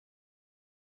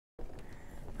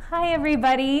Hi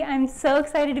everybody, I'm so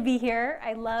excited to be here.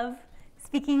 I love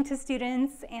speaking to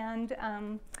students and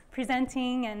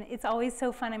presenting, and it's always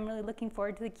so fun. I'm really looking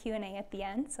forward to the Q&A at the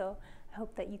end, so I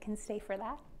hope that you can stay for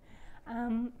that.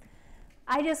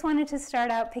 I just wanted to start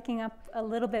out picking up a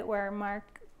little bit where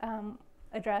Mark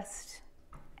addressed,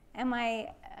 am I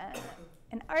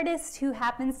an artist who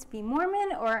happens to be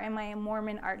Mormon, or am I a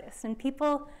Mormon artist? And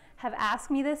people have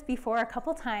asked me this before a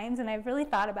couple times, and I've really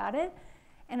thought about it.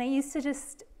 And I used to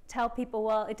just tell people,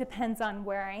 well, it depends on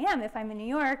where I am. If I'm in New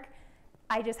York,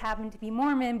 I just happen to be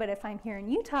Mormon, but if I'm here in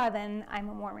Utah, then I'm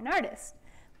a Mormon artist.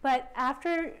 But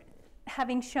after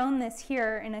having shown this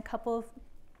here in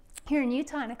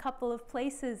Utah in a couple of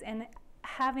places, and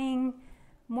having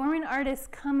Mormon artists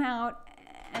come out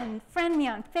and friend me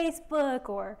on Facebook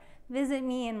or visit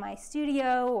me in my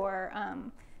studio or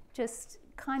just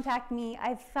contact me,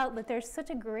 I've felt that there's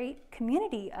such a great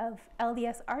community of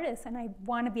LDS artists, and I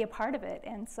want to be a part of it,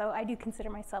 and so I do consider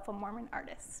myself a Mormon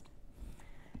artist.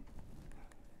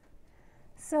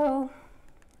 So,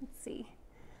 let's see.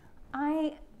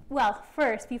 Well,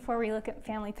 first, before we look at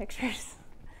family pictures,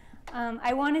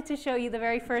 I wanted to show you the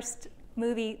very first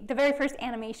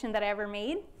animation that I ever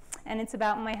made, and it's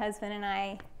about my husband and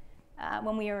I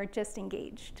when we were just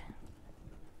engaged.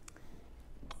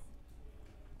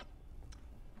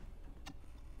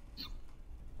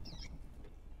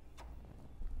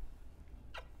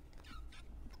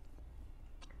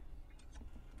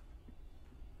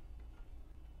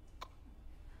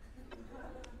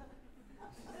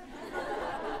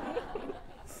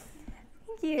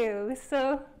 Thank you.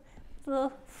 So it's a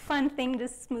little fun thing to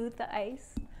smooth the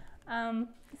ice.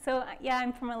 Yeah,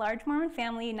 I'm from a large Mormon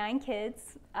family, 9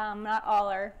 kids. Not all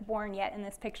are born yet in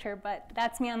this picture, but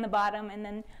that's me on the bottom. And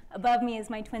then above me is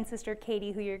my twin sister,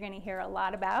 Katie, who you're going to hear a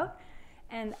lot about.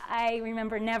 And I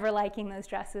remember never liking those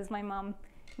dresses. My mom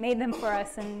made them for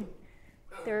us, and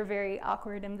they were very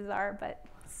awkward and bizarre, but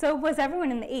so was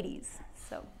everyone in the 80s.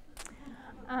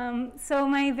 So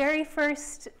my very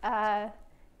first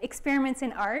experiments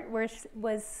in art was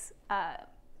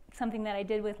something that I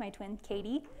did with my twin,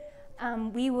 Katie.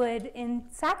 In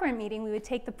sacrament meeting, we would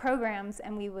take the programs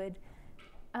and we would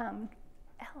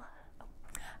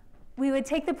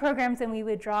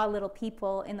draw little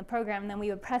people in the program, and then we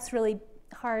would press really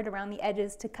hard around the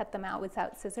edges to cut them out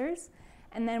without scissors.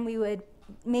 And then we would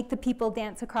make the people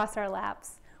dance across our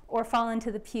laps or fall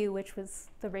into the pew, which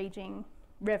was the raging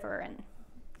river, and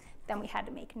then we had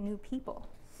to make new people.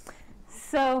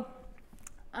 So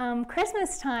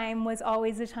Christmas time was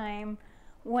always a time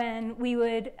when we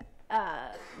would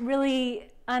really,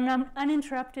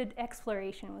 uninterrupted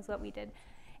exploration was what we did.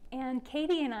 And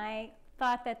Katie and I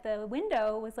thought that the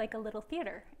window was like a little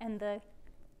theater, and the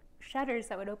shutters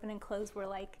that would open and close were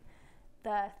like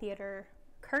the theater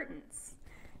curtains.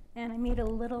 And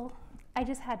I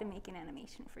just had to make an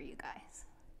animation for you guys.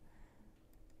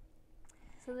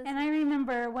 And I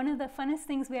remember one of the funnest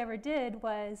things we ever did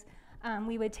was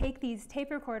we would take these tape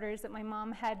recorders that my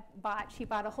mom had bought. She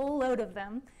bought a whole load of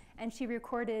them, and she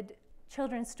recorded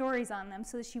children's stories on them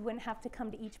so that she wouldn't have to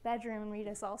come to each bedroom and read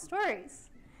us all stories.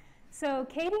 So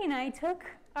Katie and I took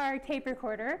our tape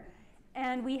recorder,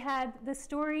 and we had the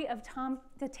story of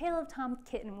the Tale of Tom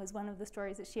Kitten was one of the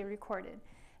stories that she had recorded.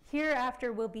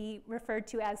 Hereafter will be referred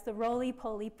to as the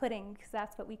roly-poly pudding, because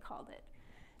that's what we called it.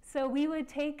 So we would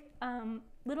take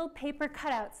little paper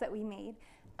cutouts that we made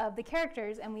of the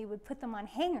characters, and we would put them on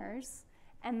hangers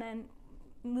and then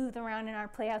move them around in our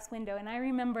playhouse window. And I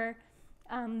remember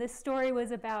this story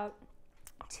was about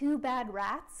 2 bad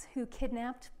rats who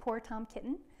kidnapped poor Tom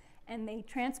Kitten, and they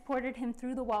transported him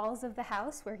through the walls of the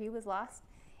house where he was lost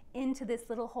into this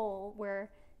little hole where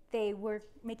they were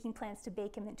making plans to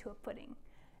bake him into a pudding.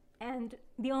 And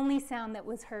the only sound that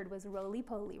was heard was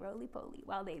roly-poly, roly-poly,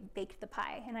 while they baked the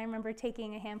pie. And I remember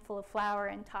taking a handful of flour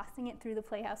and tossing it through the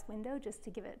playhouse window just to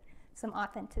give it some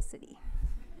authenticity.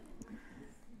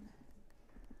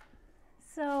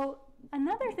 So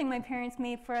another thing my parents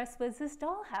made for us was this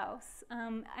dollhouse.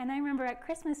 And I remember at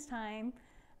Christmas time,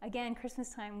 again,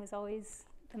 Christmas time was always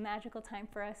the magical time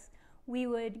for us, we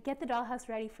would get the dollhouse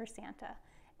ready for Santa.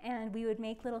 And we would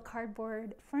make little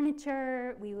cardboard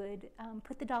furniture, we would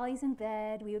put the dollies in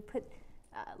bed, we would put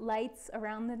lights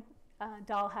around the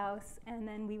dollhouse, and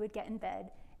then we would get in bed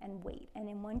and wait. And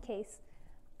in one case,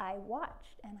 I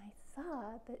watched and I saw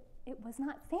that it was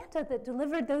not Santa that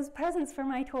delivered those presents for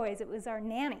my toys, it was our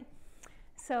nanny.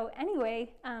 So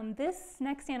anyway, this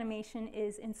next animation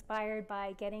is inspired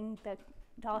by getting the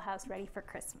dollhouse ready for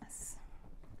Christmas.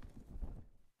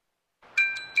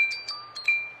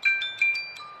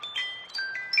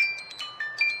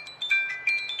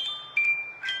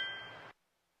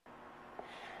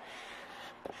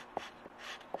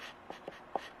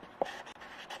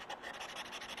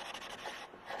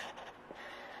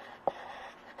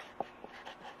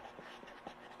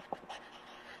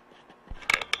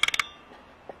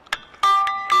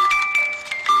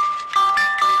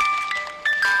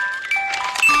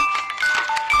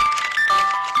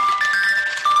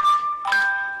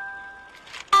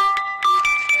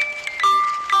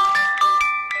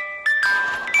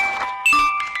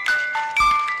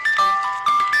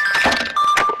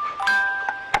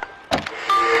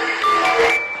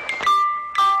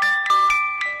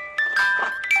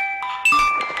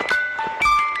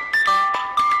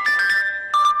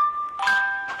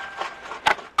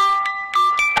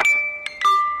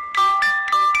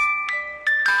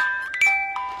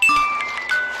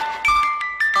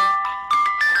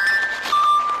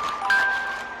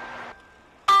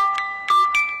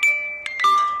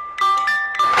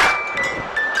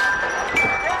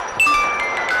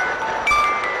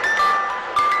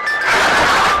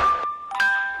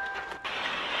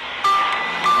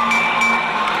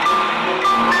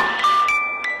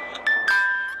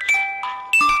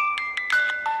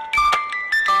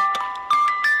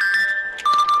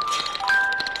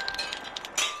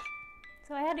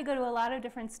 to go to a lot of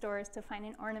different stores to find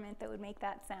an ornament that would make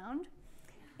that sound.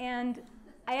 And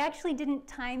I actually didn't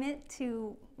time it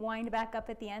to wind back up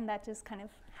at the end. That just kind of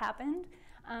happened.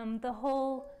 The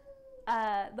whole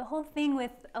thing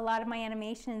with a lot of my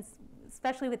animations,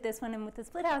 especially with this one and with the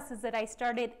Split House, is that I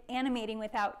started animating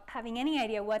without having any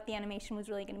idea what the animation was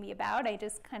really going to be about. I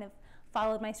just kind of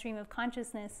followed my stream of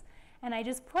consciousness, and I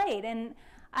just played. And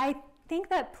I think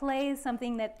that play is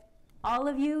something that all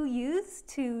of you use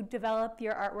to develop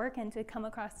your artwork and to come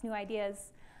across new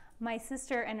ideas. My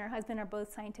sister and her husband are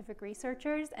both scientific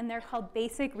researchers, and they're called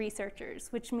basic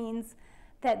researchers, which means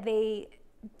that they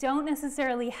don't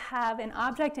necessarily have an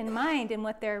object in mind in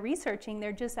what they're researching.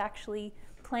 They're just actually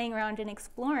playing around and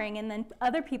exploring, and then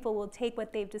other people will take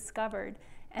what they've discovered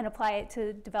and apply it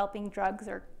to developing drugs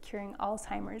or curing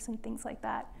Alzheimer's and things like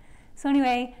that. So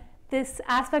anyway, this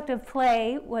aspect of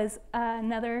play was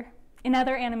another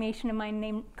animation of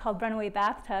mine called Runaway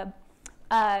Bathtub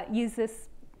used this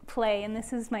play, and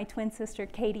this is my twin sister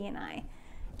Katie and I.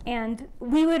 And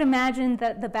we would imagine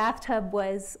that the bathtub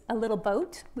was a little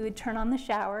boat. We would turn on the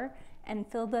shower and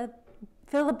fill the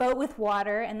boat with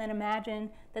water, and then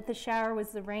imagine that the shower was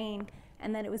the rain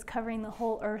and that it was covering the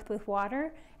whole earth with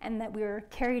water, and that we were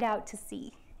carried out to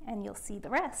sea. And you'll see the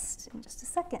rest in just a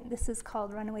second. This is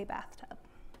called Runaway Bathtub.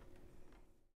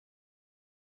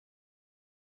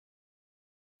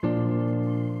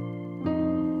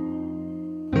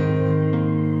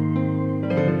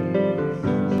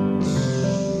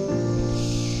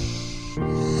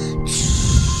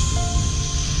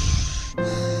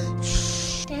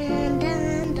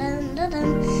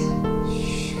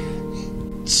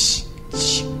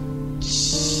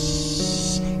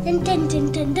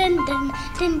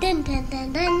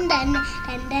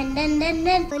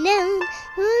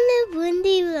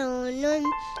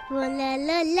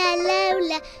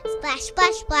 Splash,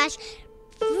 splash, splash.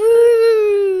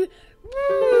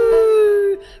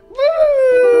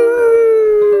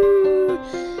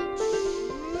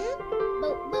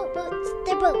 Boats,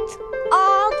 they're boats,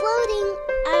 all floating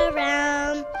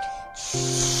around.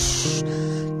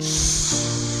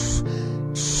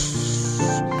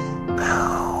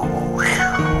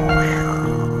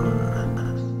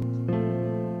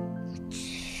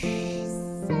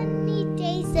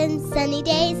 Sunny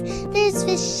days, there's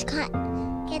fish caught,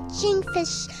 catching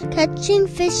fish, catching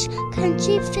fish,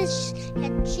 catching fish,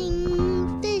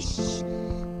 catching fish.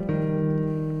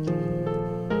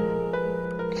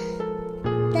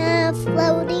 They're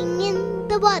floating in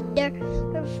the water,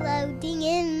 we're floating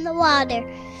in the water,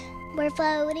 we're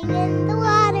floating in the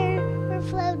water, we're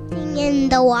floating in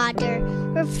the water,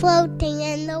 we're floating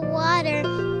in the water,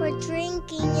 we're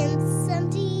drinking in some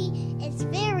tea. It's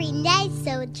very nice,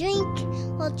 so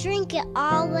we'll drink it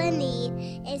all we need.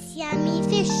 It's yummy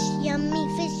fish,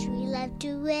 we love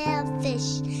to have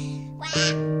fish. Quack,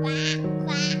 quack,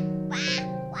 quack, quack,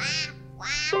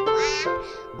 quack,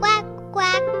 quack, quack,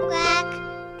 quack, quack,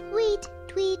 tweet,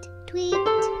 tweet, tweet,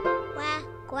 quack,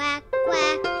 quack,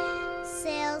 quack,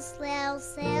 sail, sail,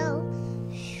 sail.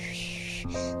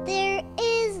 There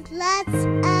is lots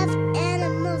of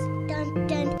animals, dun,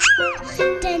 dun,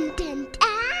 dun, dun,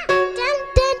 ah, dun,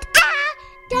 dun, ah,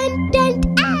 dun, dun,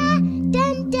 ah,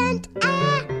 dun, dun,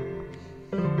 ah.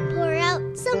 Pour out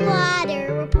some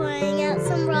water, we're pouring out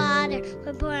some water,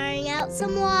 we're pouring out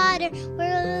some water,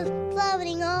 we're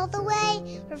floating all the way,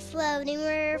 we're floating,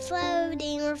 we're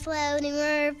floating, we're floating,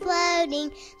 we're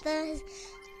floating. The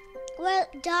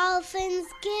dolphins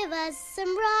give us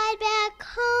some ride back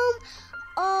home.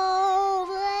 Oh,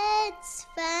 it's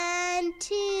fun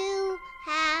to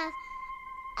have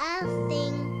a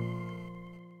thing.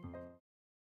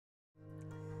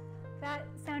 That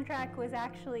soundtrack was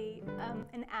actually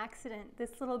an accident.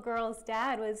 This little girl's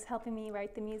dad was helping me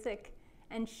write the music,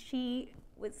 and she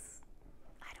was,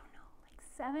 I don't know, like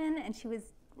 7, and she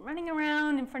was running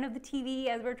around in front of the TV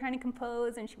as we were trying to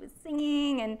compose, and she was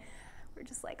singing, and we're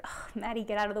just like, oh, Maddie,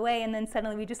 get out of the way. And then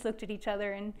suddenly we just looked at each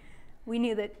other, and we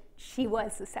knew that she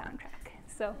was the soundtrack.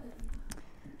 So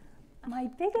my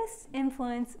biggest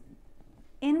influence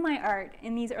in my art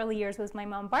in these early years was my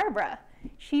mom, Barbara.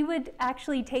 She would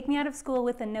actually take me out of school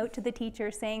with a note to the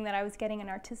teacher saying that I was getting an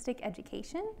artistic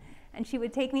education, and she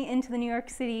would take me into the New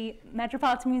York City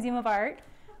Metropolitan Museum of Art,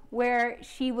 where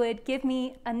she would give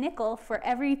me a nickel for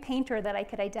every painter that I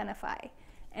could identify.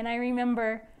 And I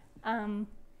remember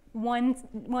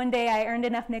one day I earned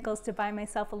enough nickels to buy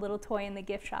myself a little toy in the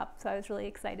gift shop, so I was really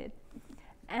excited.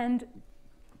 And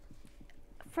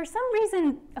for some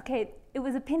reason, okay, it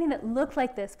was a painting that looked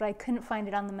like this, but I couldn't find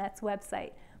it on the Met's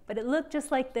website. But it looked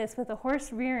just like this with a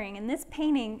horse rearing, and this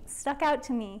painting stuck out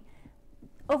to me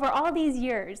over all these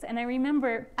years, and I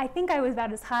remember, I think I was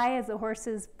about as high as the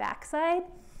horse's backside,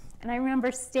 and I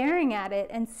remember staring at it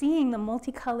and seeing the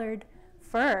multicolored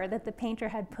fur that the painter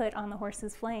had put on the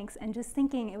horse's flanks, and just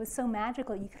thinking it was so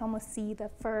magical. You could almost see the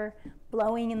fur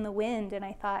blowing in the wind, and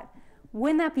I thought,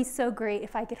 wouldn't that be so great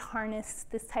if I could harness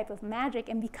this type of magic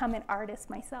and become an artist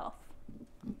myself?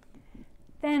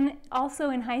 Then also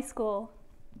in high school,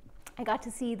 I got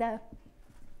to see the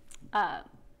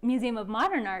Museum of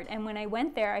Modern Art, and when I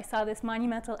went there, I saw this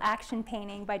monumental action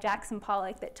painting by Jackson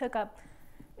Pollock that took up,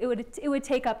 it would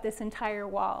take up this entire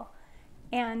wall.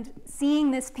 And seeing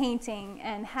this painting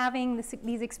and having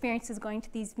these experiences going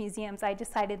to these museums, I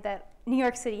decided that New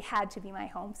York City had to be my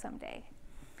home someday.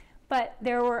 But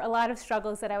there were a lot of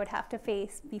struggles that I would have to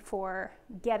face before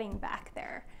getting back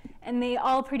there. And they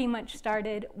all pretty much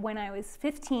started when I was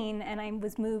 15 and I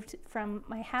was moved from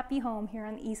my happy home here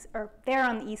on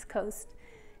the East Coast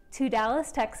to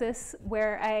Dallas, Texas,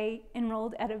 where I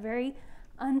enrolled at a very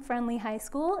unfriendly high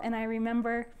school. And I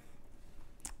remember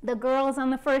the girls on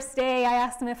the first day, I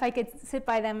asked them if I could sit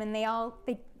by them, and they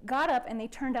got up and they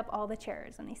turned up all the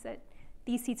chairs and they said,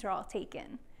 "These seats are all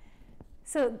taken."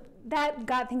 So that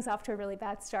got things off to a really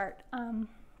bad start.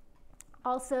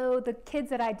 Also, the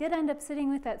kids that I did end up sitting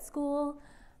with at school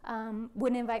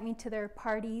wouldn't invite me to their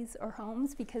parties or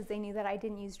homes because they knew that I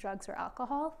didn't use drugs or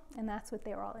alcohol, and that's what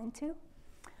they were all into.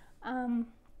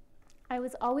 I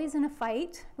was always in a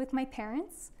fight with my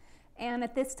parents, and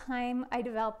at this time I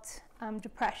developed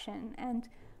depression, and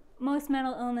most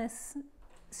mental illness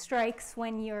strikes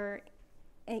when you're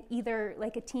either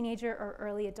like a teenager or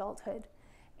early adulthood.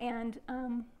 And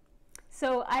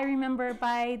so I remember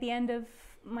by the end of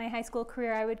my high school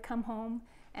career, I would come home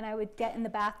and I would get in the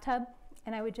bathtub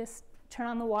and I would just turn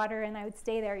on the water and I would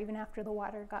stay there even after the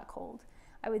water got cold.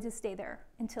 I would just stay there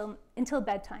until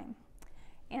bedtime.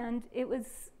 And it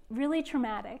was really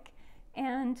traumatic.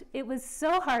 And it was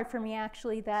so hard for me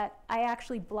actually that I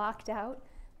actually blocked out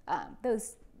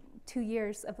those 2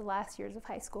 years of the last years of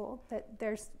high school, that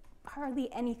there's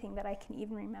hardly anything that I can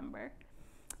even remember.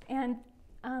 And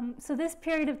so this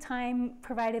period of time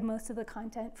provided most of the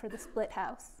content for the Split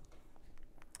House.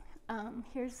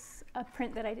 Here's a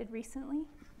print that I did recently.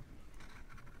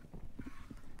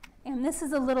 And this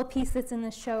is a little piece that's in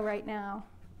the show right now.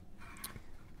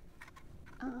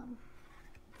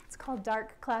 It's called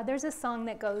Dark Cloud. There's a song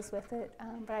that goes with it,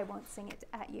 but I won't sing it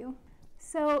at you.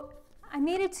 So I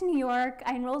made it to New York.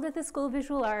 I enrolled at the School of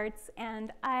Visual Arts,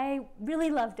 and I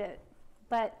really loved it.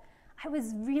 But I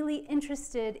was really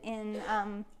interested in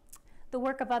the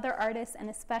work of other artists, and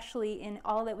especially in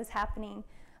all that was happening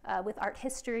with art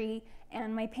history.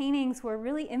 And my paintings were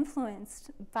really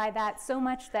influenced by that so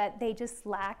much that they just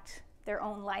lacked their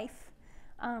own life.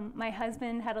 My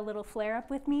husband had a little flare-up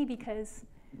with me because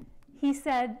he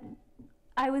said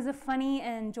I was a funny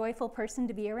and joyful person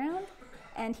to be around,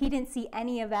 and he didn't see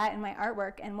any of that in my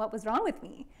artwork, and what was wrong with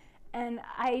me. And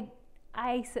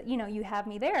I said, you know, you have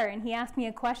me there. And he asked me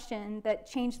a question that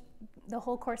changed the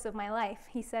whole course of my life.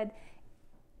 He said,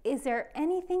 is there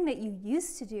anything that you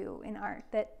used to do in art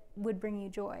that would bring you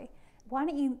joy? Why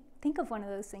don't you think of one of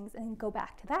those things and go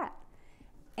back to that?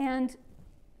 And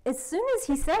as soon as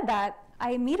he said that,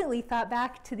 I immediately thought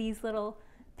back to these little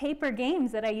paper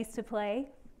games that I used to play.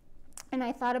 And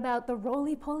I thought about the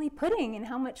roly-poly pudding and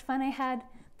how much fun I had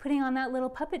putting on that little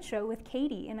puppet show with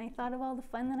Katie. And I thought of all the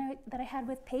fun that I had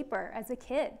with paper as a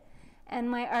kid. And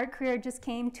my art career just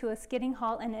came to a skidding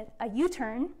halt and a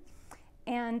U-turn.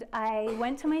 And I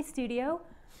went to my studio.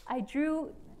 I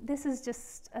drew, this is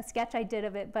just a sketch I did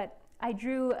of it, but I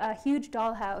drew a huge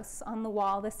dollhouse on the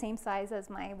wall, the same size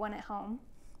as my one at home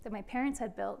that my parents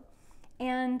had built.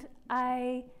 And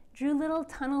I drew little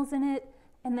tunnels in it,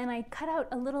 and then I cut out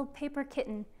a little paper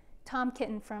kitten, Tom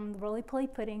Kitten from the Roly-Poly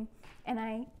Pudding, and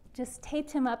I just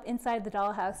taped him up inside the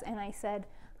dollhouse, and I said,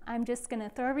 I'm just gonna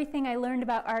throw everything I learned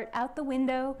about art out the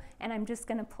window, and I'm just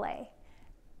gonna play.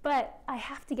 But I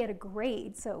have to get a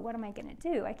grade, so what am I gonna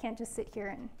do? I can't just sit here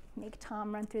and make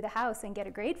Tom run through the house and get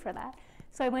a grade for that.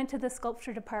 So I went to the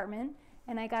sculpture department,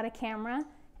 and I got a camera,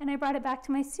 and I brought it back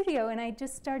to my studio, and I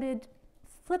just started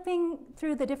flipping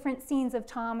through the different scenes of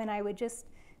Tom, and I would just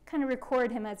kind of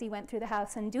record him as he went through the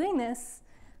house. And doing this,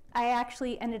 I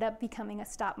actually ended up becoming a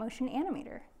stop-motion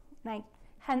animator. And I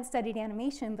hadn't studied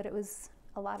animation, but it was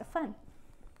a lot of fun.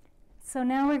 So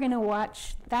now we're going to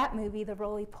watch that movie, The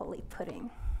Roly-Poly Pudding.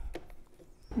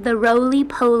 The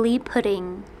Roly-Poly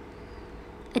Pudding,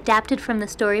 adapted from the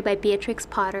story by Beatrix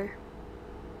Potter.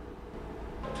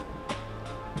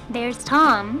 There's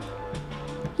Tom.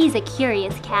 He's a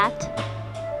curious cat.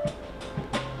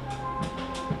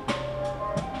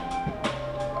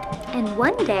 And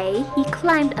one day, he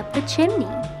climbed up the chimney.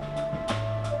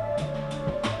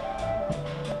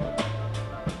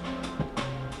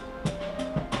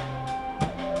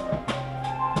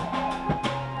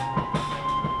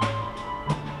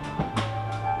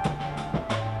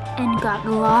 And got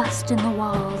lost in the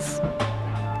walls.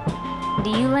 Do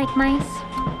you like mice?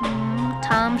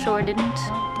 Tom sure didn't.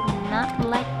 Did not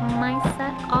like mice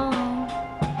at all.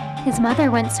 His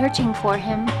mother went searching for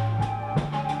him.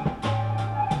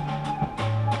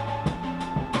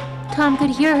 Tom could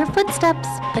hear her footsteps,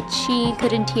 but she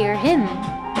couldn't hear him.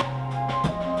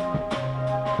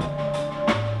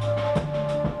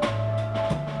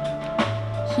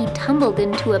 He tumbled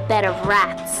into a bed of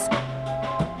rats.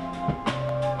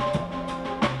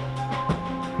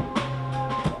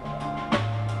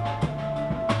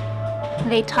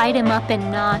 They tied him up in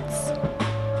knots.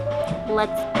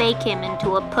 Let's bake him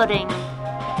into a pudding.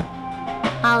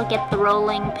 I'll get the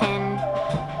rolling pin.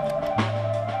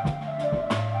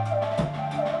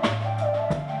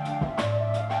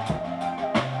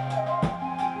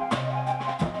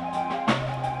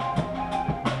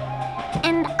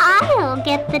 And I'll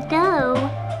get the dough.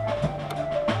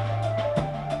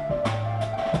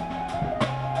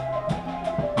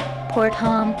 Poor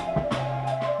Tom.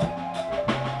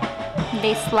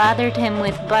 They slathered him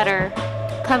with butter,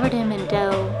 covered him in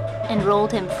dough, and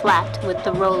rolled him flat with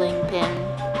the rolling pin.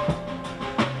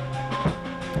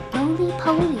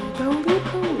 Roly-poly,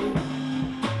 roly-poly.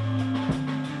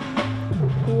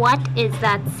 What is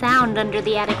that sound under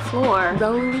the attic floor?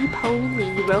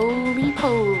 Roly-poly,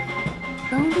 roly-poly.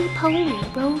 Roly-poly,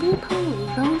 roly-poly,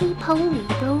 roly-poly,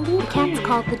 roly-poly. The cats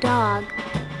called the dog.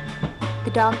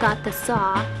 The dog got the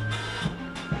saw.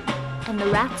 And the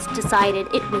rats decided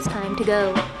it was time to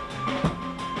go.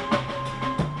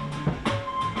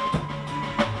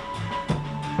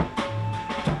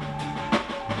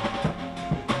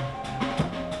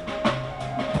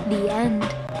 The end.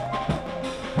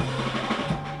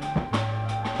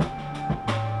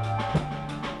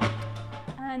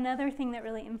 Another thing that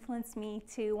really influenced me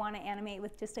to want to animate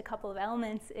with just a couple of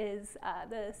elements is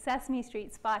the Sesame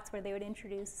Street spots where they would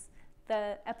introduce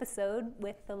the episode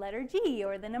with the letter G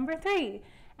or the number 3,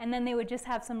 and then they would just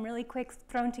have some really quick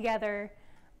thrown together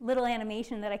little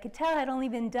animation that I could tell had only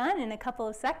been done in a couple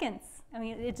of seconds. I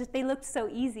mean, they looked so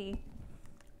easy.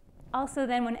 Also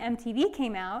then when MTV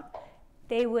came out,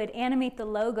 they would animate the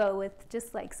logo with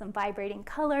just like some vibrating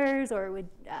colors, or would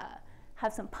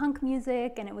have some punk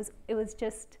music, and it was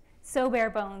just so bare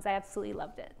bones. I absolutely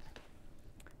loved it.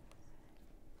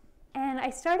 And I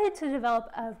started to develop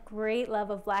a great love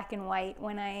of black and white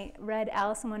when I read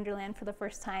Alice in Wonderland for the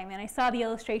first time, and I saw the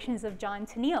illustrations of John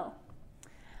Tenniel.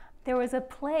 There was a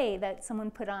play that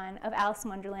someone put on of Alice in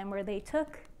Wonderland where they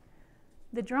took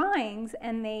the drawings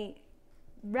and they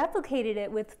replicated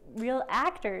it with real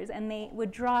actors, and they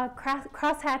would draw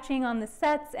cross-hatching on the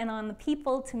sets and on the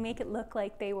people to make it look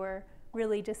like they were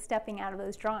really just stepping out of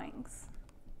those drawings.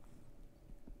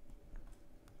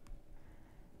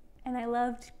 And I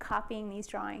loved copying these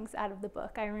drawings out of the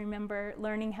book. I remember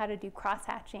learning how to do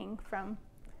cross-hatching from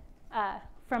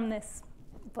this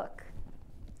book.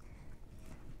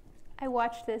 I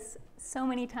watched this so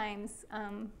many times.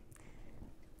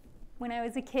 When I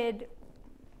was a kid,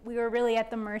 we were really at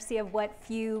the mercy of what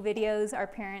few videos our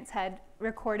parents had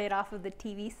recorded off of the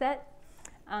TV set.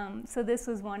 So this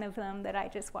was one of them that I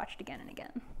just watched again and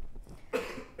again.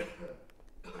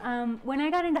 When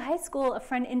I got into high school, a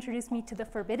friend introduced me to The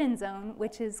Forbidden Zone,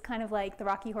 which is kind of like the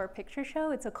Rocky Horror Picture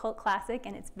Show. It's a cult classic,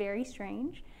 and it's very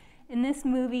strange. In this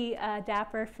movie, a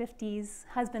dapper 50s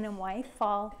husband and wife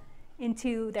fall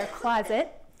into their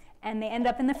closet, and they end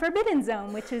up in the Forbidden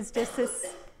Zone, which is just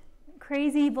this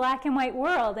crazy black and white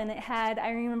world. And I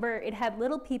remember it had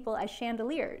little people as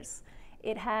chandeliers.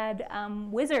 It had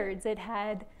wizards. It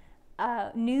had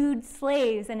nude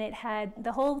slaves, and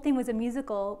the whole thing was a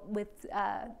musical with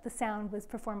the sound was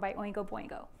performed by Oingo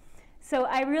Boingo. So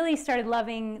I really started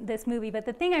loving this movie, but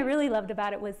the thing I really loved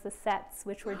about it was the sets,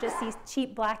 which were just these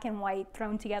cheap black and white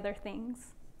thrown together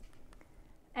things.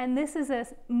 And this is a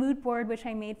mood board which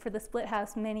I made for the Split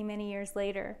House many, many years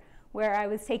later, where I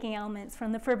was taking elements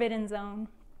from the Forbidden Zone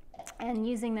and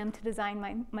using them to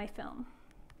design my film.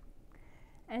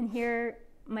 And here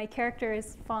my character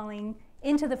is falling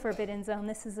into the Forbidden Zone.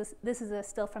 This is a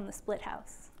still from the Split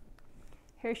House.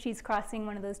 Here she's crossing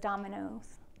one of those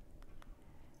dominoes.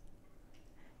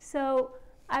 So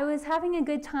I was having a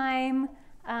good time.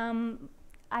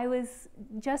 I was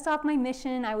just off my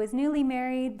mission. I was newly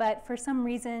married, but for some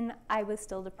reason I was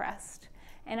still depressed.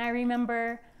 And I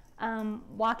remember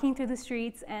walking through the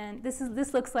streets, and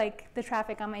this looks like the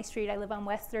traffic on my street. I live on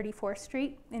West 34th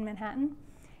Street in Manhattan.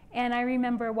 And I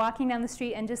remember walking down the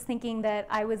street and just thinking that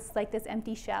I was like this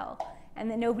empty shell, and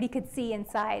that nobody could see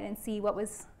inside and see what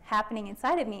was happening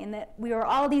inside of me, and that we were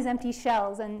all these empty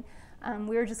shells, and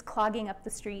we were just clogging up the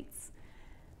streets.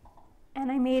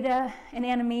 And I made an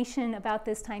animation about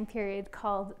this time period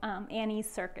called Annie's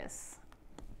Circus.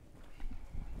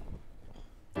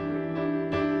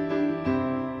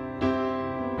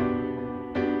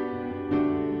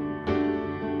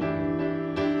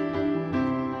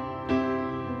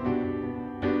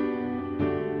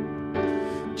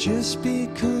 Just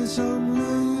because I'm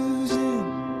losing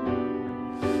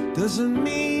doesn't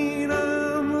mean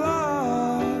I'm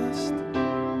lost.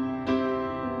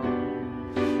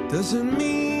 Doesn't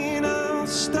mean I'll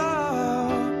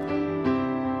stop.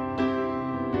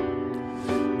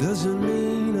 Doesn't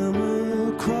mean I'm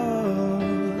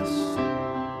across.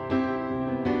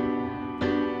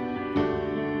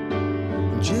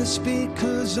 Just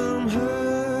because I'm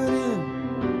hurting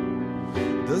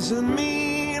doesn't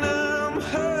mean I'm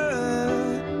hurt.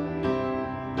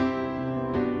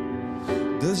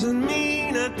 Doesn't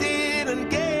mean I didn't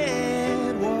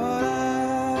get what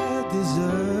I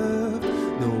deserve.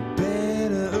 No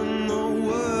better and no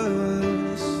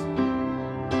worse.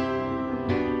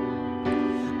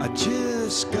 I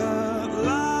just got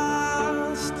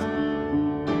lost.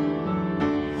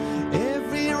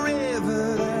 Every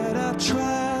river that I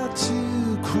tried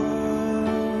to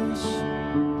cross,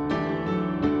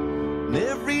 and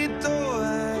every door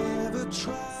I ever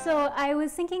tried. So I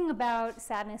was thinking about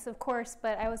sadness, of course,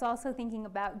 but I was also thinking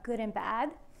about good and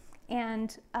bad.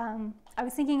 And I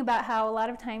was thinking about how a lot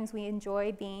of times we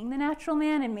enjoy being the natural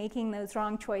man and making those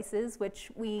wrong choices,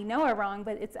 which we know are wrong,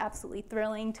 but it's absolutely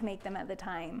thrilling to make them at the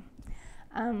time.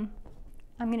 I'm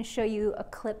going to show you a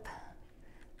clip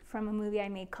from a movie I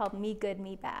made called Me Good,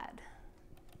 Me Bad.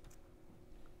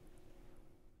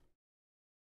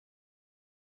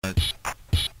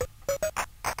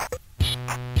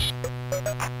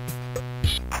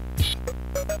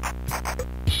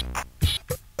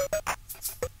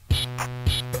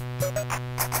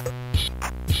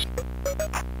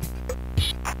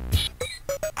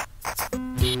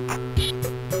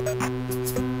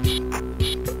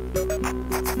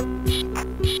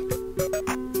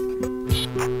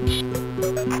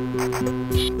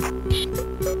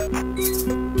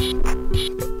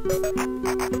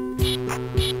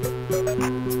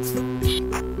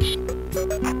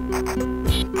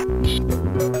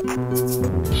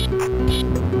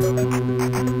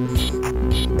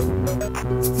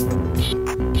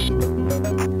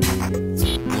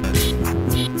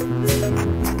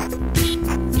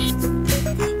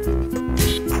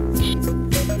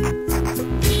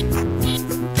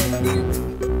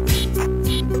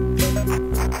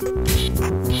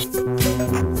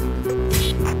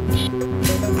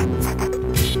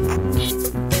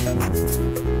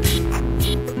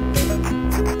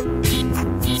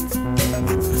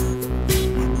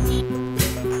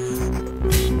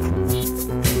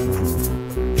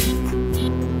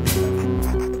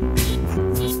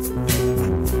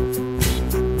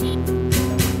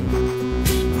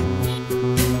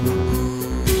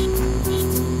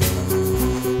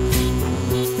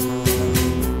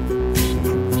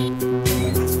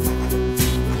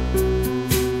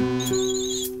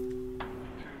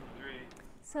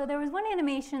 So there was one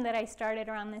animation that I started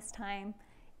around this time,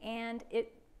 and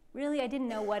it really, I didn't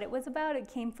know what it was about.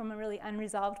 It came from a really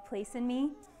unresolved place in me,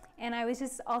 and I was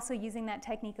just also using that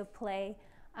technique of play.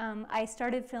 I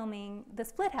started filming the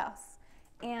Split House,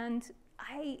 and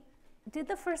I did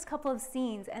the first couple of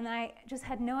scenes, and I just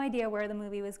had no idea where the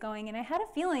movie was going, and I had a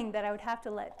feeling that I would have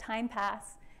to let time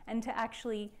pass and to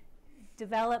actually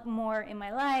develop more in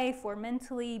my life or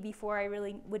mentally before I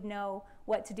really would know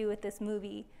what to do with this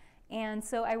movie. And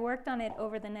so I worked on it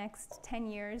over the next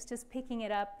 10 years, just picking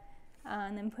it up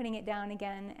and then putting it down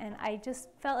again. And I just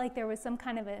felt like there was some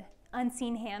kind of an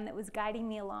unseen hand that was guiding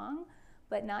me along,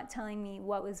 but not telling me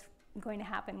what was going to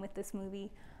happen with this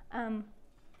movie.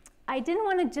 I didn't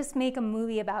want to just make a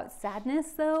movie about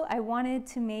sadness, though. I wanted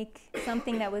to make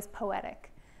something that was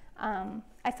poetic.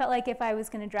 I felt like if I was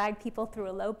going to drag people through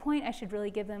a low point, I should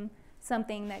really give them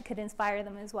something that could inspire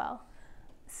them as well.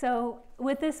 So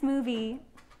with this movie,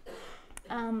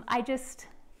 I just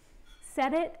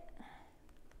set it.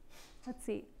 Let's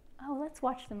see. Oh, let's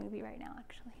watch the movie right now,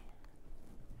 actually.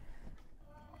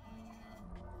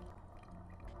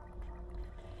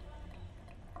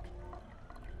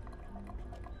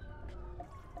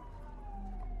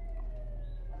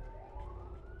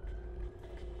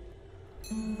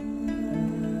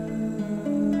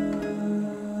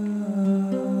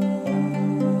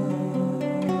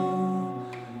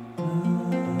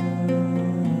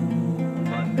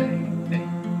 Monday.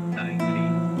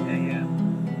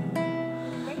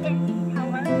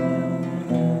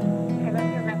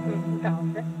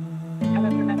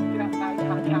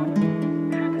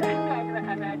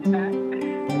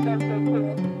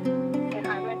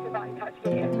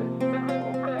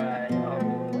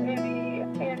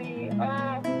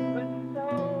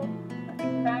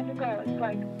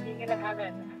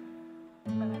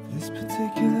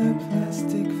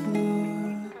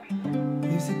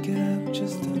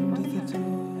 Just under the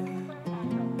door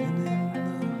and in the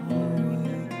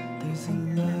hallway, there's a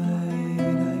light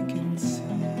I can see.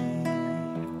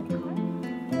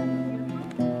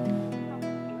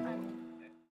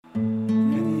 And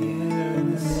the air in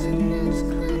the city is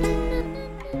clear.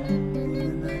 In the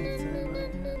nighttime,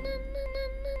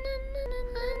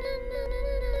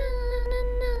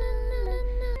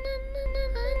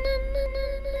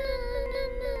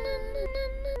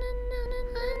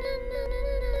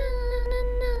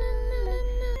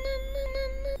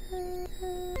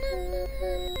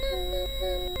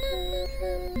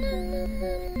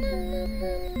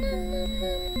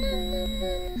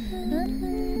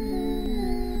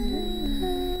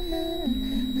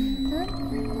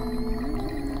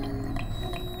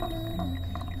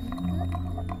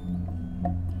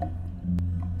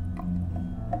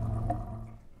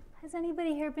 Has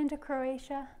anybody here been to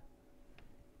Croatia?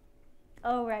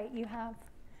 Oh, right, you have.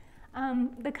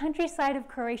 The countryside of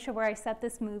Croatia where I set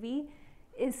this movie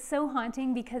is so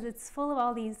haunting because it's full of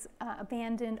all these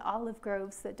abandoned olive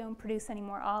groves that don't produce any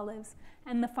more olives.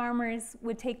 And the farmers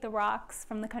would take the rocks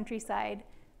from the countryside,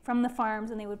 from the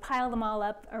farms, and they would pile them all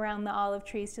up around the olive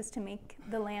trees just to make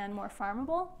the land more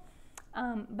farmable.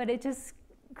 But it just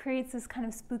creates this kind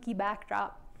of spooky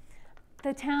backdrop.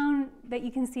 The town that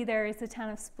you can see there is the town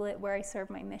of Split, where I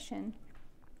serve my mission.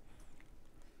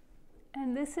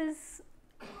 And this is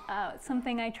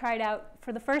something I tried out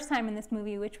for the first time in this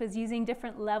movie, which was using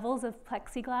different levels of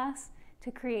plexiglass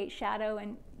to create shadow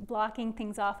and blocking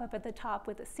things off up at the top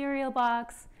with a cereal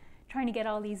box, trying to get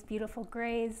all these beautiful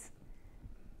grays.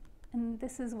 And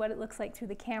this is what it looks like through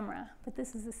the camera, but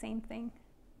this is the same thing.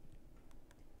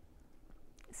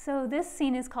 So this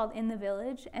scene is called In the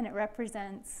Village, and it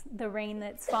represents the rain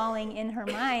that's falling in her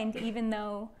mind, even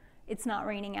though it's not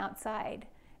raining outside.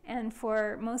 And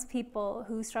for most people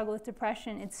who struggle with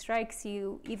depression, it strikes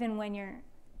you even when you're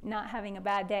not having a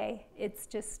bad day. It's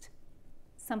just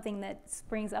something that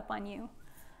springs up on you.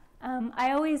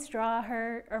 I always draw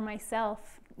her or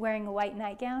myself wearing a white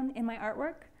nightgown in my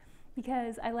artwork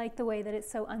because I like the way that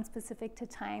it's so unspecific to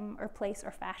time or place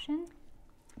or fashion.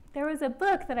 There was a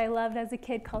book that I loved as a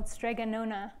kid called Strega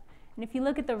Nona, and if you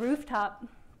look at the rooftop,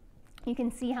 you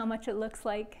can see how much it looks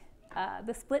like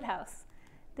the Split House.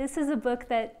 This is a book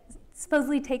that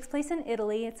supposedly takes place in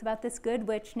Italy. It's about this good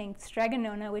witch named Strega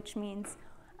Nona, which means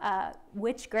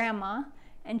witch grandma,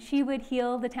 and she would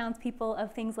heal the townspeople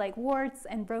of things like warts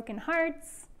and broken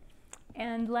hearts.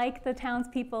 And like the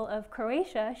townspeople of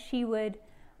Croatia, she would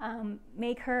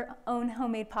make her own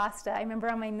homemade pasta. I remember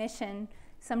on my mission,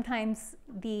 sometimes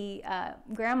the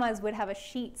grandmas would have a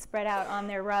sheet spread out on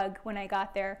their rug when I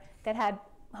got there that had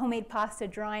homemade pasta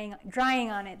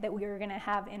drying on it that we were going to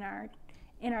have in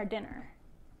our dinner.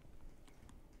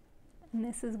 And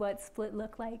this is what Split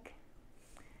looked like.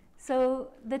 So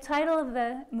the title of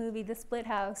the movie, The Split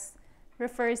House,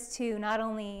 refers to not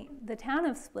only the town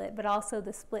of Split, but also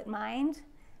the split mind.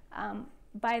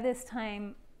 By this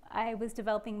time, I was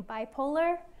developing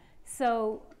bipolar,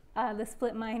 so the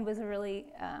split mind was a really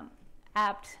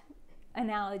apt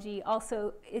analogy.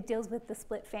 Also, it deals with the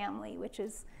split family, which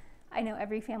is, I know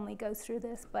every family goes through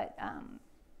this, but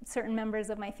certain members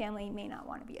of my family may not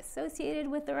want to be associated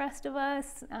with the rest of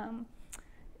us.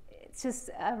 It's just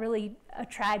really a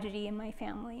tragedy in my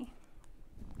family.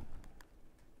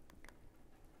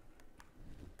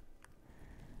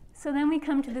 So then we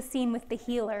come to the scene with the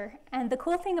healer. And the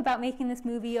cool thing about making this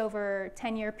movie over a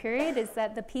 10-year period is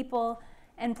that the people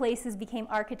and places became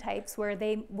archetypes where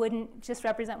they wouldn't just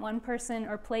represent one person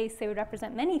or place, they would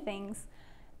represent many things.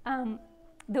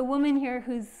 The woman here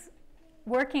who's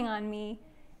working on me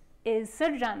is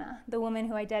Srdjana, the woman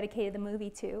who I dedicated the movie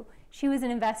to. She was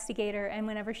an investigator, and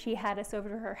whenever she had us over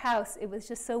to her house, it was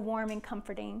just so warm and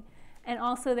comforting. And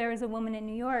also there was a woman in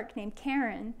New York named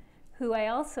Karen, who I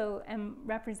also am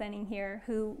representing here,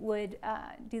 who would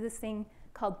do this thing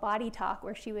called body talk,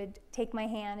 where she would take my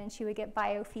hand and she would get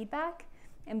biofeedback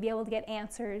and be able to get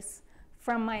answers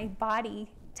from my body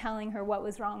telling her what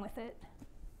was wrong with it.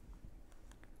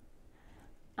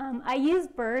 I use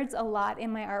birds a lot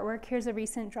in my artwork. Here's a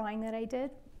recent drawing that I did.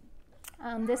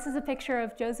 This is a picture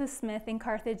of Joseph Smith in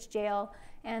Carthage jail,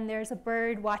 and there's a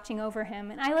bird watching over him.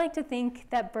 And I like to think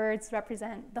that birds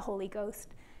represent the Holy Ghost.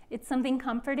 It's something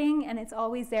comforting, and it's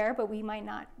always there, but we might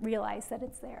not realize that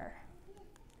it's there.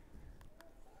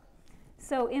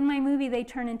 So in my movie, they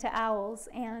turn into owls,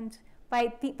 and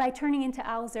by turning into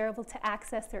owls, they're able to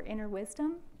access their inner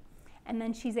wisdom, and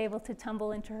then she's able to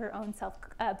tumble into her own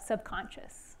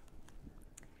subconscious.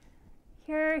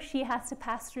 Here, she has to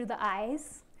pass through the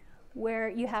eyes, where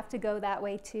you have to go that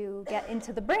way to get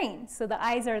into the brain. So the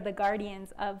eyes are the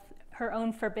guardians of her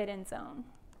own forbidden zone.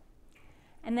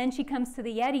 And then she comes to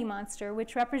the Yeti monster,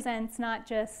 which represents not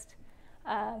just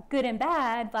good and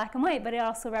bad, black and white, but it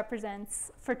also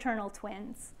represents fraternal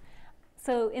twins.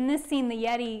 So in this scene, the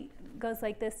Yeti goes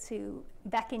like this to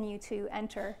beckon you to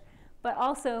enter. But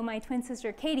also, my twin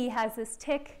sister Katie has this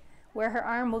tic where her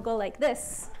arm will go like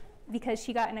this because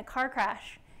she got in a car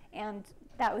crash, and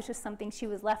that was just something she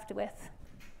was left with.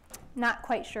 Not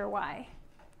quite sure why.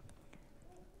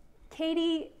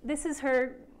 Katie, this is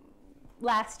her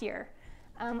last year.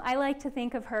 I like to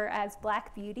think of her as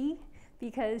Black Beauty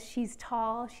because she's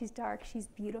tall, she's dark, she's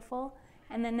beautiful.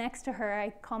 And then next to her, I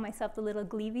call myself the little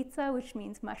gliwica, which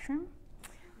means mushroom,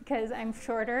 because I'm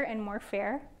shorter and more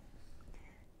fair.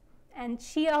 And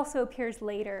she also appears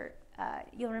later.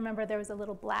 You'll remember there was a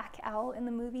little black owl in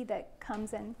the movie that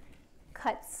comes and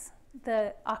cuts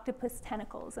the octopus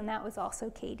tentacles, and that was also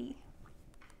Katie.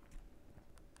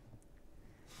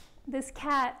 This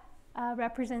cat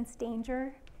represents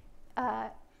danger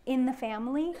in the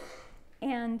family,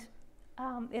 and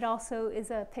it also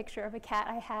is a picture of a cat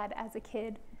I had as a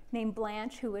kid named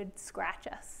Blanche who would scratch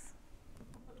us.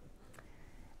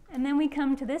 And then we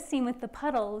come to this scene with the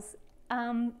puddles.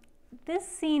 This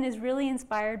scene is really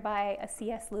inspired by a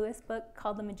C.S. Lewis book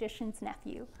called The Magician's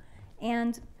Nephew.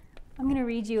 And I'm going to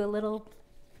read you a little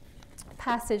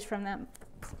passage from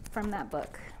that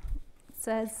book. It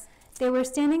says, "They were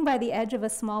standing by the edge of a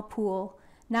small pool,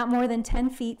 not more than 10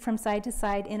 feet from side to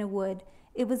side in a wood.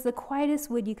 It was the quietest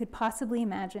wood you could possibly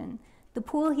imagine. The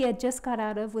pool he had just got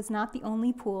out of was not the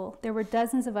only pool. There were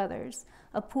dozens of others,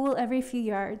 a pool every few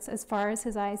yards, as far as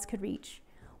his eyes could reach.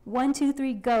 1, 2,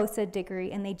 3, go, said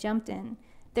Dickory, and they jumped in.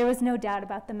 There was no doubt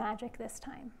about the magic this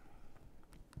time."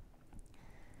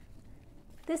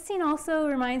 This scene also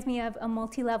reminds me of a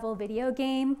multi-level video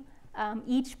game.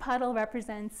 Each puddle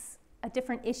represents a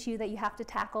different issue that you have to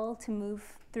tackle to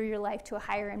move through your life to a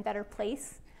higher and better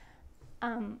place.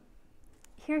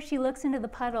 Here she looks into the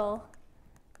puddle,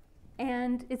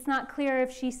 and it's not clear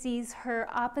if she sees her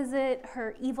opposite,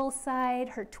 her evil side,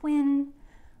 her twin.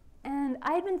 And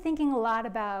I've been thinking a lot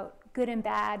about good and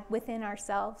bad within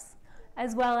ourselves,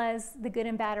 as well as the good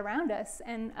and bad around us.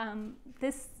 And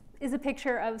this is a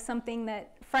picture of something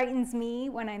that frightens me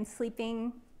when I'm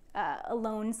sleeping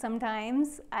alone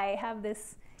sometimes. I have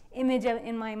this image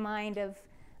in my mind of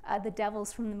the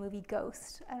devils from the movie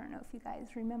Ghost. I don't know if you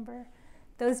guys remember.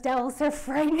 Those devils are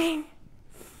frightening.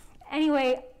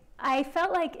 Anyway, I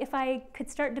felt like if I could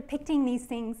start depicting these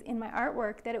things in my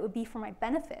artwork, that it would be for my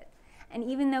benefit. And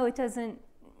even though it doesn't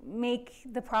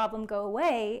make the problem go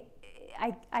away,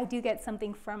 I do get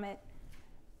something from it.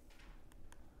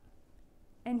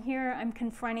 And here I'm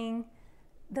confronting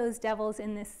those devils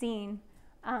in this scene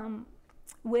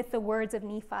with the words of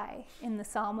Nephi in the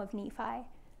Psalm of Nephi.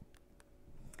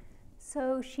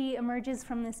 So she emerges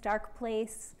from this dark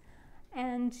place,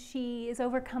 and she is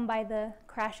overcome by the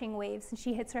crashing waves, and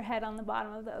she hits her head on the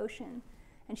bottom of the ocean,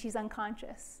 and she's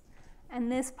unconscious.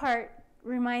 And this part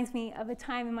reminds me of a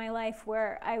time in my life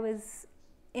where I was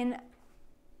in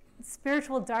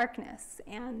spiritual darkness,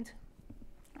 and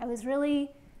I was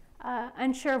really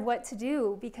unsure of what to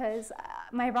do because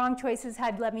my wrong choices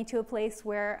had led me to a place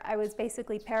where I was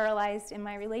basically paralyzed in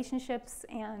my relationships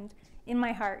and in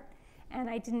my heart. And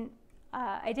I didn't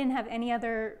have any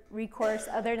other recourse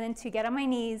other than to get on my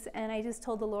knees, and I just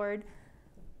told the Lord,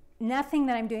 nothing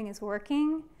that I'm doing is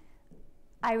working.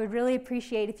 I would really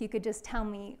appreciate if you could just tell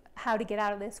me how to get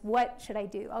out of this. What should I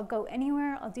do? I'll go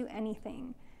anywhere, I'll do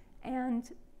anything. And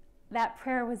that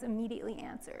prayer was immediately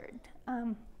answered.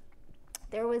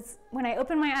 When I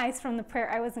opened my eyes from the prayer,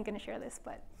 I wasn't going to share this,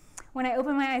 but when I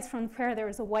opened my eyes from the prayer, there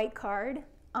was a white card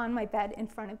on my bed in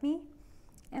front of me.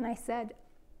 And I said,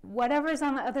 whatever's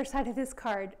on the other side of this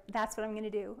card, that's what I'm going to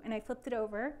do. And I flipped it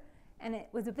over, and it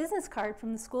was a business card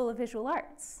from the School of Visual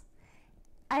Arts.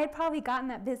 I had probably gotten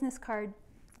that business card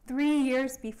 3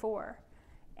 years before,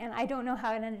 and I don't know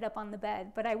how it ended up on the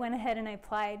bed, but I went ahead and I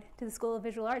applied to the School of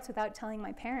Visual Arts without telling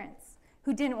my parents,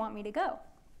 who didn't want me to go.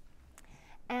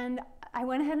 And I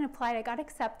went ahead and applied. I got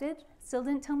accepted, still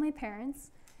didn't tell my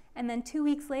parents, and then 2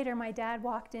 weeks later, my dad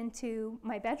walked into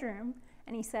my bedroom,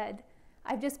 and he said,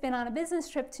 I've just been on a business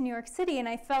trip to New York City, and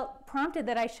I felt prompted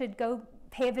that I should go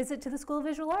pay a visit to the School of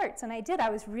Visual Arts, and I did. I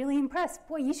was really impressed.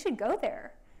 Boy, you should go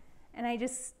there. And I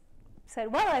just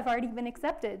said, well, I've already been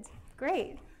accepted.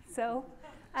 Great. So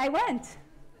I went.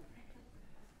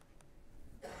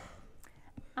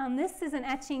 This is an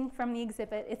etching from the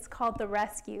exhibit. It's called The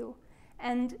Rescue.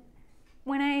 And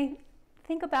when I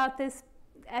think about this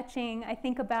etching, I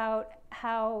think about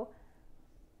how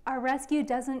our rescue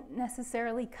doesn't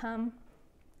necessarily come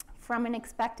from an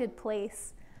expected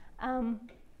place.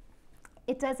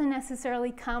 it doesn't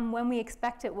necessarily come when we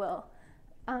expect it will.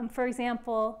 For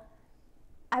example,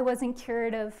 I wasn't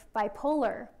cured of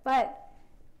bipolar, but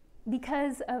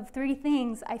because of 3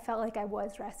 things, I felt like I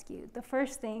was rescued. The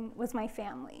first thing was my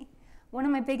family. One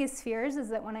of my biggest fears is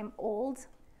that when I'm old,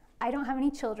 I don't have any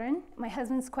children. My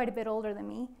husband's quite a bit older than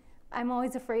me. I'm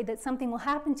always afraid that something will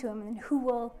happen to him, and who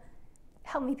will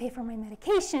help me pay for my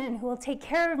medication, who will take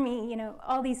care of me, you know,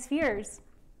 all these fears.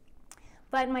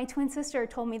 But my twin sister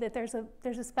told me that there's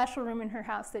a special room in her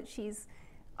house that she's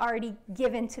already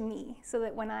given to me, so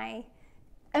that when I'm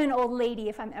an old lady,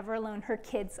 if I'm ever alone, her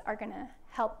kids are gonna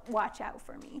help watch out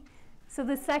for me. So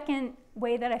the second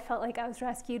way that I felt like I was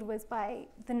rescued was by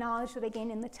the knowledge that I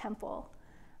gained in the temple.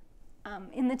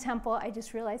 In the temple, I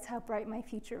just realized how bright my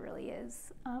future really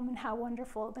is, and how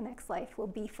wonderful the next life will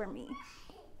be for me.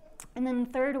 And then the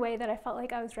third way that I felt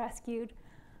like I was rescued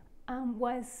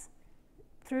was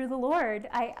through the Lord.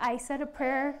 I said a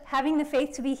prayer having the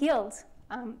faith to be healed.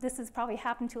 This has probably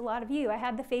happened to a lot of you. I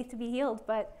had the faith to be healed,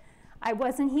 but I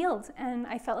wasn't healed. And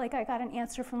I felt like I got an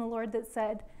answer from the Lord that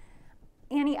said,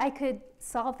 Annie, I could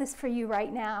solve this for you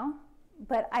right now,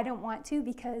 but I don't want to,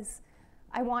 because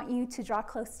I want you to draw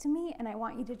close to me, and I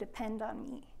want you to depend on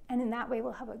me. And in that way,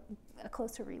 we'll have a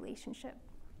closer relationship.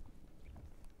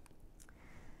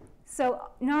 So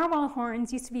narwhal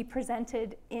horns used to be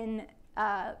presented in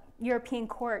European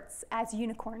courts as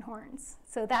unicorn horns.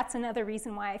 So that's another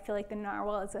reason why I feel like the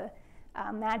narwhal is a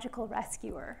magical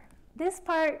rescuer. This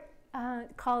part,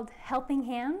 called Helping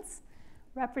Hands,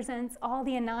 represents all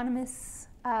the anonymous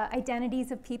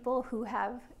identities of people who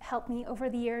have helped me over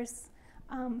the years,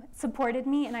 supported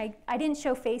me, and I didn't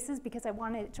show faces because I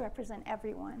wanted it to represent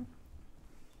everyone.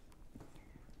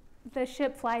 The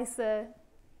ship flies the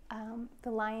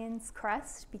lion's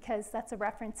crest because that's a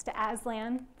reference to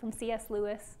Aslan from C.S.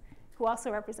 Lewis, who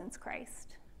also represents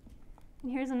Christ.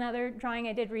 And here's another drawing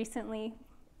I did recently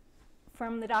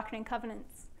from the Doctrine and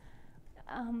Covenants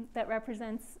that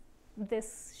represents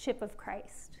this ship of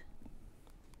Christ.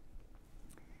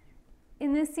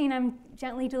 In this scene, I'm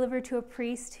gently delivered to a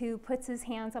priest who puts his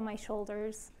hands on my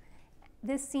shoulders.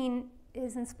 This scene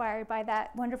is inspired by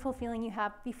that wonderful feeling you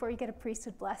have before you get a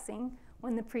priesthood blessing,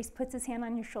 when the priest puts his hand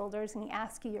on your shoulders and he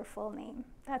asks you your full name.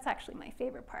 That's actually my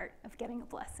favorite part of getting a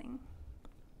blessing.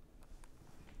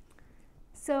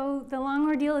 So the long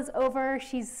ordeal is over.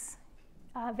 She's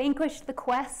vanquished the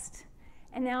quest,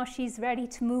 and now she's ready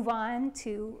to move on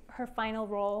to her final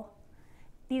role.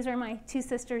 These are my 2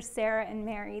 sisters, Sarah and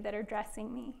Mary, that are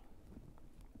dressing me.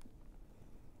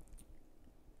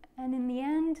 And in the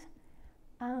end,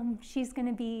 she's going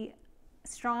to be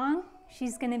strong.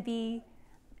 She's going to be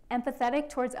empathetic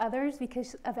towards others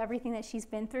because of everything that she's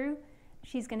been through.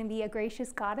 She's going to be a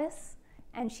gracious goddess,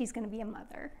 and she's going to be a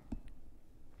mother.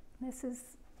 This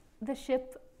is the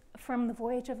ship from The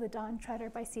Voyage of the Dawn Treader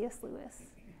by C.S. Lewis.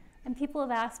 And people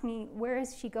have asked me, where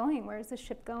is she going? Where is the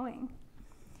ship going?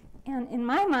 And in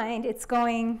my mind, it's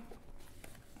going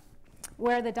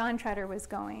where the Dawn Treader was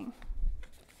going.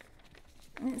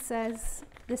 And it says,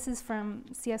 this is from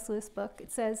C.S. Lewis' book,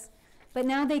 it says, "But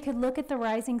now they could look at the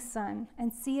rising sun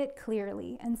and see it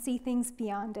clearly and see things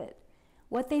beyond it.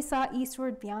 What they saw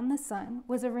eastward beyond the sun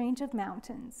was a range of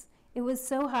mountains. It was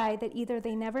so high that either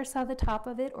they never saw the top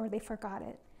of it or they forgot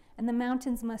it. And the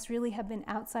mountains must really have been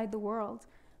outside the world,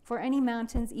 for any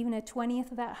mountains even a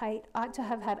 20th of that height ought to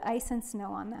have had ice and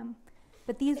snow on them.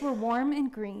 But these were warm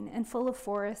and green and full of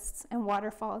forests and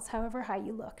waterfalls, however high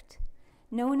you looked.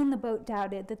 No one in the boat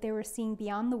doubted that they were seeing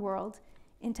beyond the world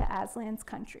into Aslan's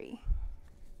country."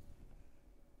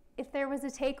 If there was a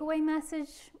takeaway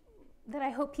message that I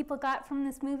hope people got from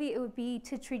this movie, it would be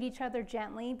to treat each other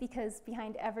gently, because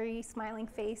behind every smiling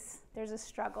face, there's a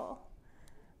struggle.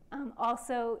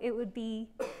 Also, it would be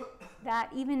that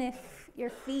even if your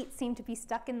feet seem to be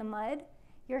stuck in the mud,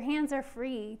 your hands are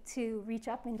free to reach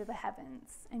up into the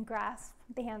heavens and grasp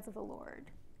the hands of the Lord.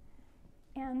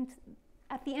 And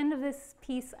at the end of this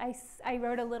piece, I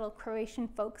wrote a little Croatian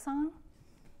folk song.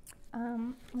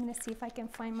 I'm going to see if I can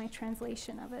find my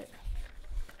translation of it.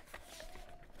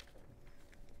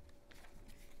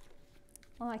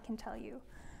 Well, I can tell you.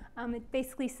 It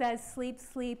basically says, "Sleep,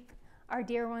 sleep, our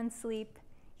dear ones, sleep.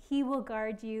 He will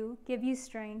guard you, give you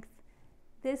strength.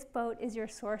 This boat is your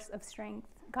source of strength.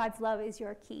 God's love is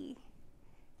your key."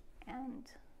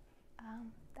 And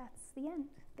that's the end.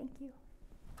 Thank you.